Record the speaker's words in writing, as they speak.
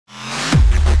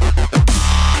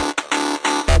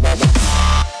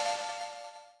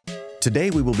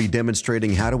Today we will be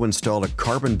demonstrating how to install a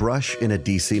carbon brush in a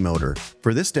DC motor.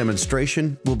 For this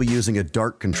demonstration, we'll be using a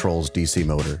Dart Controls DC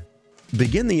motor.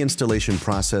 Begin the installation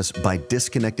process by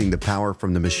disconnecting the power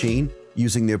from the machine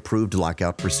using the approved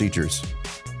lockout procedures.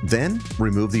 Then,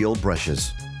 remove the old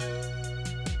brushes.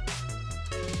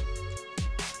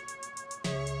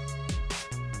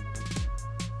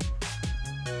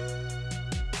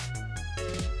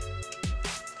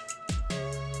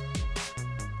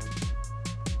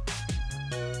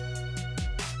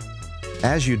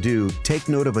 As you do, take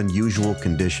note of unusual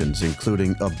conditions,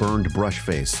 including a burned brush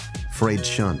face, frayed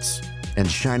shunts, and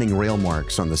shining rail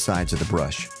marks on the sides of the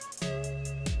brush.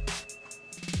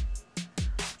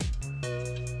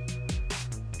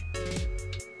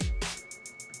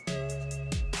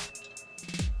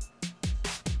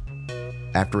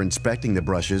 After inspecting the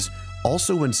brushes,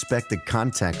 also inspect the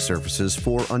contact surfaces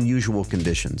for unusual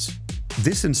conditions.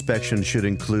 This inspection should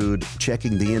include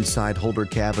checking the inside holder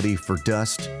cavity for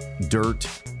dust, dirt,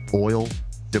 oil,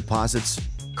 deposits,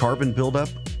 carbon buildup,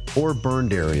 or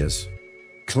burned areas.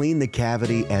 Clean the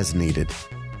cavity as needed.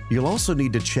 You'll also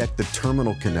need to check the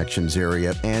terminal connections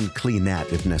area and clean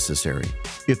that if necessary.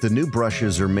 If the new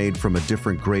brushes are made from a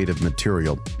different grade of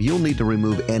material, you'll need to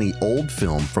remove any old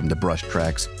film from the brush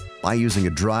tracks by using a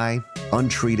dry,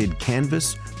 untreated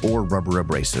canvas or rubber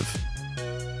abrasive.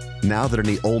 Now that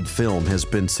any old film has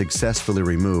been successfully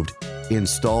removed,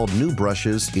 install new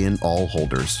brushes in all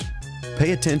holders.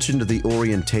 Pay attention to the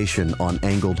orientation on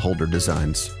angled holder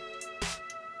designs.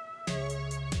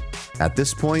 At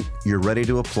this point, you're ready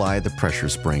to apply the pressure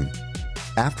spring.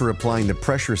 After applying the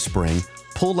pressure spring,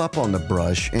 pull up on the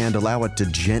brush and allow it to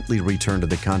gently return to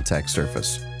the contact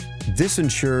surface. This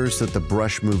ensures that the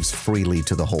brush moves freely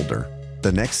to the holder.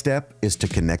 The next step is to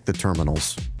connect the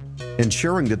terminals,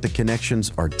 ensuring that the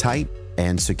connections are tight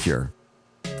and secure.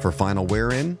 For final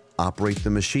wear-in, operate the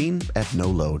machine at no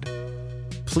load.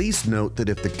 Please note that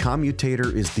if the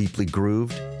commutator is deeply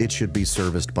grooved, it should be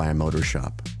serviced by a motor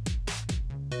shop.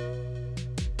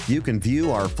 You can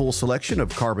view our full selection of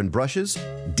carbon brushes,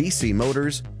 DC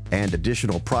motors, and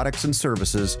additional products and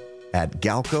services at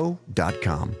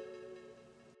galco.com.